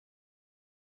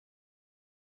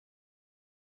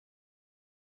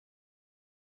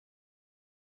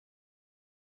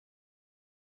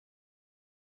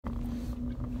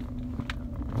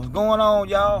going on,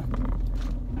 y'all?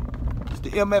 It's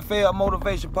the M.F.L.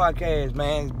 Motivation Podcast,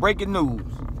 man. It's breaking news.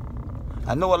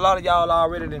 I know a lot of y'all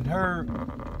already done heard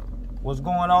what's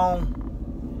going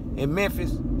on in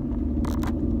Memphis.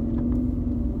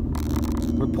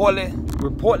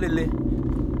 Reportedly,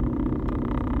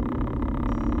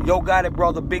 Gotti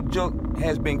Brother, Big Jook,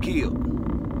 has been killed.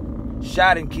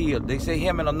 Shot and killed. They say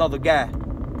him and another guy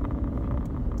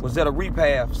was at a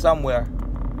repair somewhere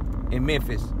in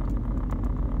Memphis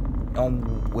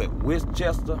on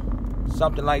Westchester,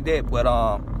 something like that. But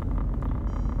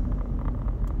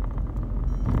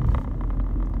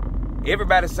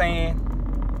everybody's saying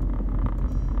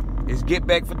is get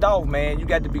back for Dolph, man. You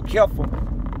got to be careful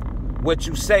what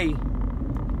you say,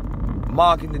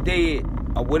 marking the dead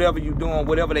or whatever you doing,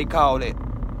 whatever they call that.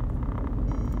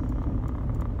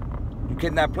 You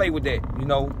cannot play with that, you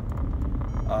know.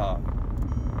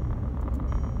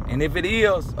 And if it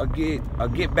is a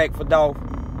get back for Dolph,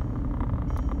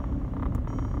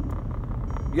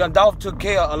 young Dolph took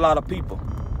care of a lot of people.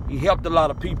 He helped a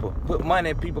lot of people, put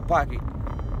money in people's pocket.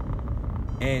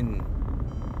 And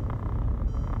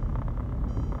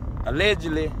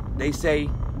allegedly, they say,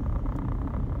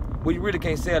 well, you really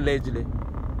can't say allegedly,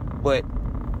 but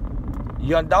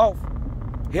young Dolph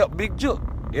helped Big Jook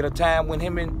at a time when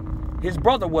him and his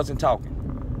brother wasn't talking.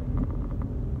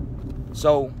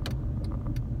 So,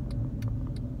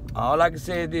 all I can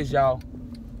say is this, y'all.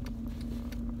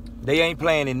 They ain't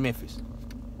playing in Memphis.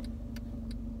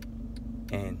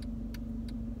 And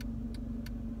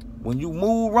when you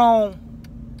move wrong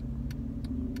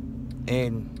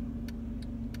and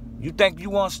you think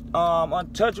you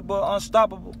untouchable,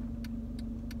 unstoppable,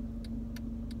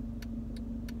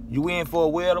 you in for a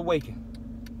world awakening.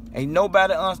 Ain't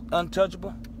nobody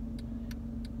untouchable.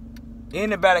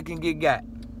 Anybody can get got.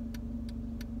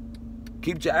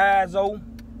 Keep your eyes open.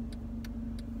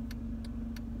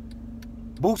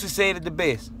 Boosie said it the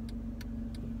best.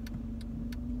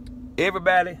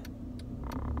 Everybody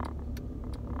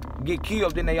get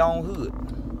killed in their own hood.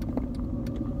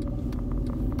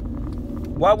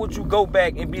 Why would you go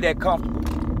back and be that comfortable?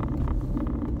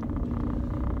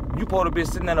 You supposed to be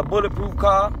sitting in a bulletproof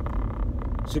car,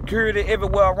 security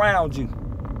everywhere around you.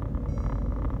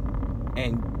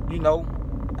 And, you know,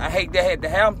 I hate that had to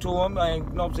happen to him. You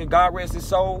know what I'm saying? God rest his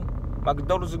soul. My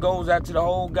condolences goes out to the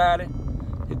whole Gotti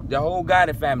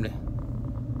family.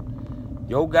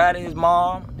 Yo Gotti, his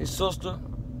mom, his sister,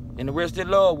 and the rest of their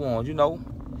loved ones, you know.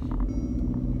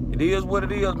 It is what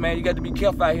it is, man. You got to be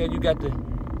careful out here. You got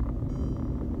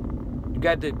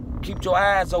to keep your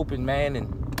eyes open, man, and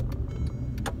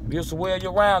be aware of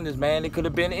your surroundings, man. It could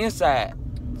have been inside.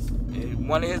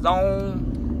 One of his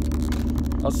own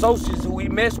associates who he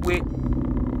messed with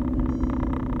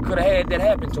could have had that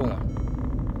happen to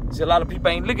him. See, a lot of people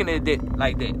ain't looking at that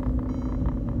like that.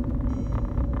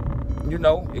 You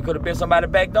know, it could have been somebody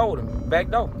back door.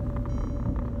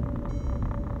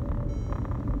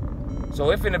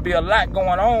 So it's finna be a lot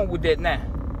going on with that now.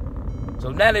 So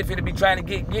now they finna be trying to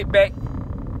get back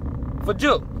for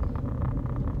Jook.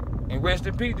 And rest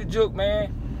in peace to Jook,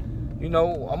 man. You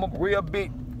know, I'm a real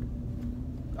big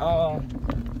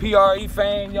PRE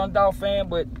fan, Young Dolph fan,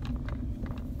 but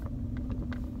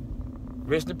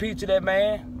rest in peace to that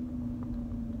man.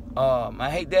 I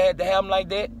hate that had to have him like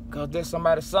that, because there's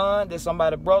somebody's son, there's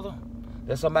somebody's brother,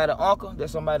 there's somebody's uncle,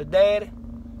 there's somebody's daddy,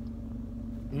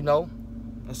 you know,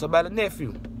 there's somebody's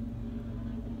nephew,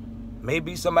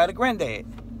 maybe somebody's granddad.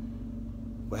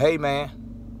 But hey, man,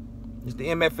 it's the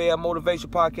M.F.L. Motivation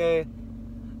Podcast,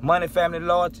 Money, Family,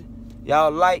 Loyalty.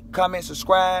 Y'all like, comment,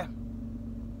 subscribe.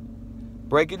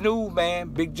 Breaking news, man.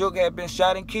 Big Jook had been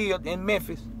shot and killed in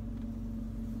Memphis.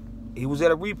 He was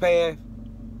at a repair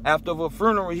after a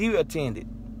funeral he attended.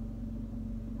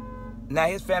 Now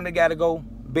his family got to go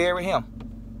bury him.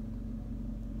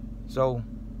 So,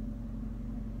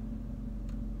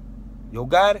 yo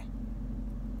Gotti,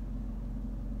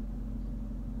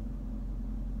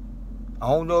 I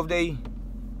don't know if they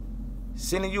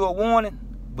sending you a warning,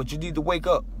 but you need to wake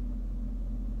up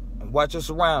and watch your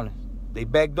surroundings. They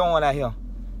backdooring out here.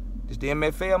 It's the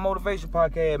M.F.L. Motivation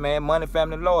Podcast, man. Money,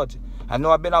 Family, Loyalty. I know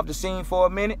I've been off the scene for a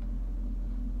minute.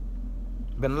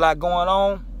 Been a lot going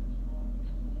on.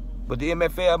 But the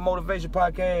M.F.L. Motivation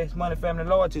Podcast, Money, Family,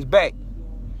 Loyalty is back.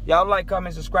 Y'all like,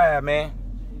 comment, subscribe, man.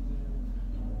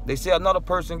 They say another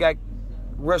person got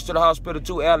rushed to the hospital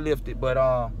too, airlifted,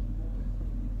 but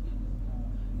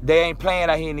they ain't playing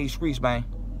out here in these streets, man.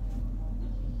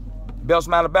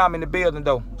 Belsom, Alabama in the building,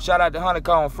 though. Shout out to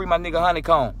Honeycomb. Free my nigga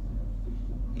Honeycomb.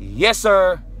 Yes,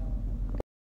 sir.